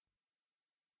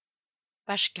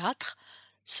Page 4.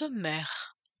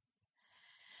 Sommaire.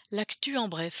 L'actu en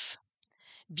bref.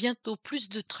 Bientôt plus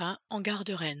de trains en gare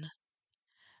de Rennes.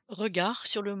 Regard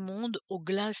sur le monde au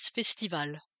Glace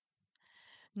Festival.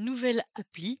 Nouvelle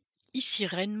appli Ici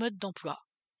Rennes mode d'emploi.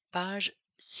 Page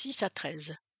 6 à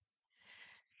 13.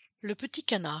 Le petit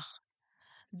canard.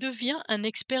 Devient un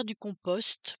expert du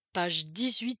compost. Page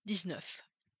 18-19.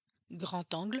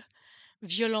 Grand angle.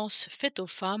 Violence faite aux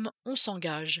femmes, on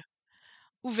s'engage.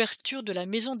 Ouverture de la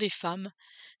Maison des femmes.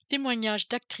 Témoignages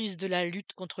d'actrices de la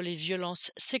lutte contre les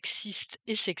violences sexistes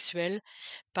et sexuelles,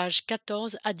 pages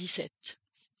 14 à 17.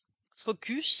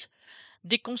 Focus,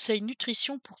 des conseils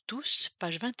nutrition pour tous,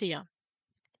 page 21.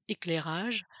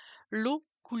 Éclairage, l'eau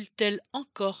coule-t-elle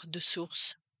encore de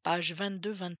source, page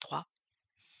 22-23.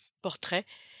 Portrait,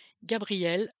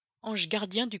 Gabriel, ange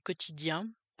gardien du quotidien,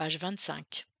 page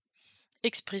 25.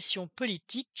 Expression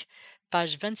politique,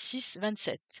 page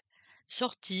 26-27.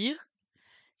 Sortir,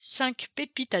 5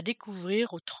 pépites à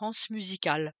découvrir au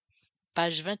transmusical.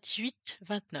 Page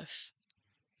 28-29.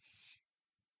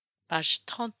 Page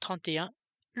 30-31.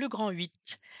 Le Grand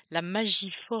 8. La magie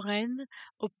foraine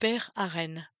opère à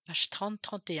Rennes. Page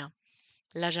 30-31.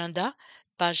 L'agenda.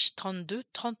 Page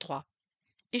 32-33.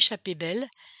 Échappée belle.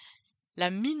 La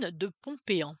mine de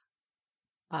Pompéan.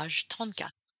 Page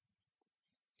 34.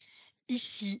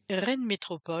 Ici Rennes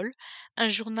Métropole. Un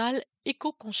journal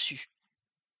éco-conçu.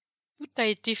 Tout a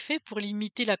été fait pour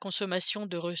limiter la consommation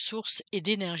de ressources et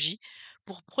d'énergie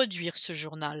pour produire ce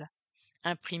journal.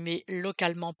 Imprimé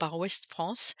localement par Ouest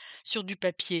France sur du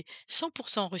papier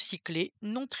 100% recyclé,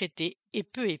 non traité et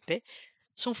peu épais,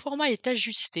 son format est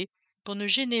ajusté pour ne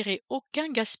générer aucun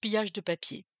gaspillage de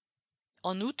papier.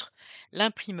 En outre,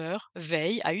 l'imprimeur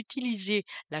veille à utiliser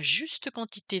la juste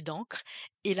quantité d'encre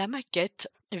et la maquette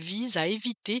vise à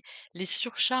éviter les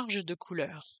surcharges de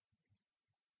couleurs.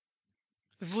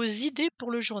 Vos idées pour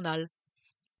le journal.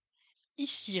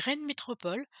 Ici Rennes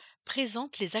Métropole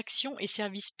présente les actions et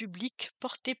services publics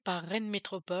portés par Rennes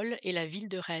Métropole et la ville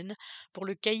de Rennes pour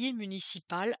le cahier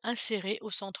municipal inséré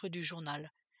au centre du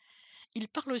journal. Il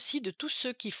parle aussi de tous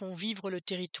ceux qui font vivre le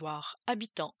territoire,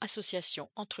 habitants,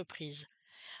 associations, entreprises.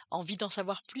 Envie d'en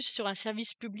savoir plus sur un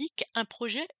service public, un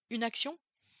projet, une action ?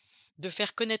 De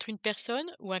faire connaître une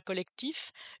personne ou un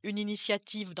collectif, une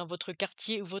initiative dans votre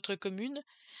quartier ou votre commune ?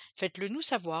 Faites-le nous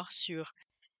savoir sur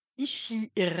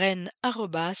Ici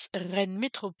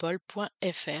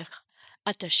rennes@rennesmétropole.fr,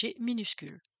 attaché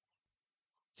minuscule.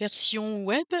 Version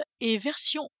web et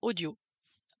version audio.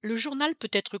 Le journal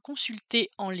peut être consulté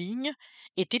en ligne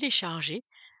et téléchargé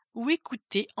ou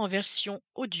écouté en version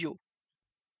audio.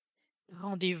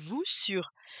 Rendez-vous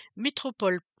sur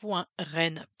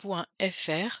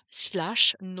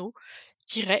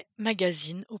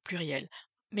métropole.rennes.fr/nos-magazine au pluriel,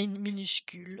 mais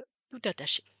minuscule, tout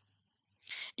attaché.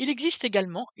 Il existe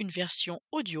également une version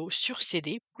audio sur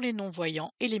CD pour les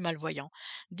non-voyants et les malvoyants,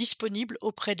 disponible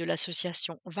auprès de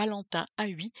l'association Valentin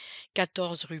Huy,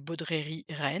 14 rue Baudrerie,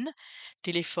 Rennes,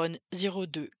 téléphone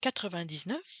 02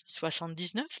 99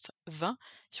 79 20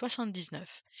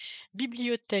 79.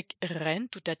 Bibliothèque Rennes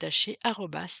tout attaché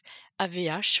 @avh.asso.fr.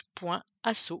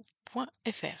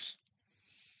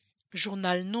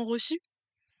 Journal non reçu.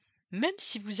 Même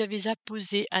si vous avez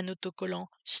apposé un autocollant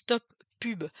Stop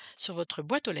Pub sur votre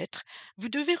boîte aux lettres, vous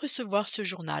devez recevoir ce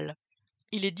journal.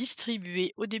 Il est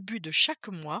distribué au début de chaque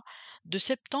mois, de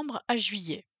septembre à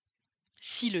juillet.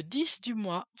 Si le 10 du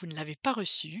mois, vous ne l'avez pas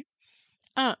reçu,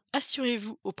 1.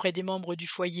 Assurez-vous auprès des membres du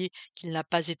foyer qu'il n'a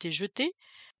pas été jeté.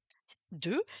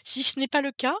 2. Si ce n'est pas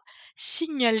le cas,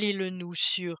 signalez-le nous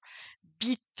sur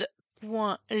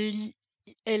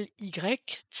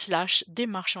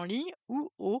bit.ly/démarche en ligne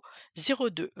ou au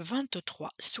 02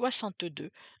 23 62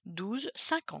 12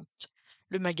 50.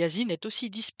 Le magazine est aussi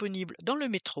disponible dans le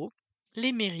métro,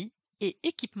 les mairies et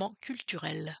équipements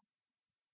culturels.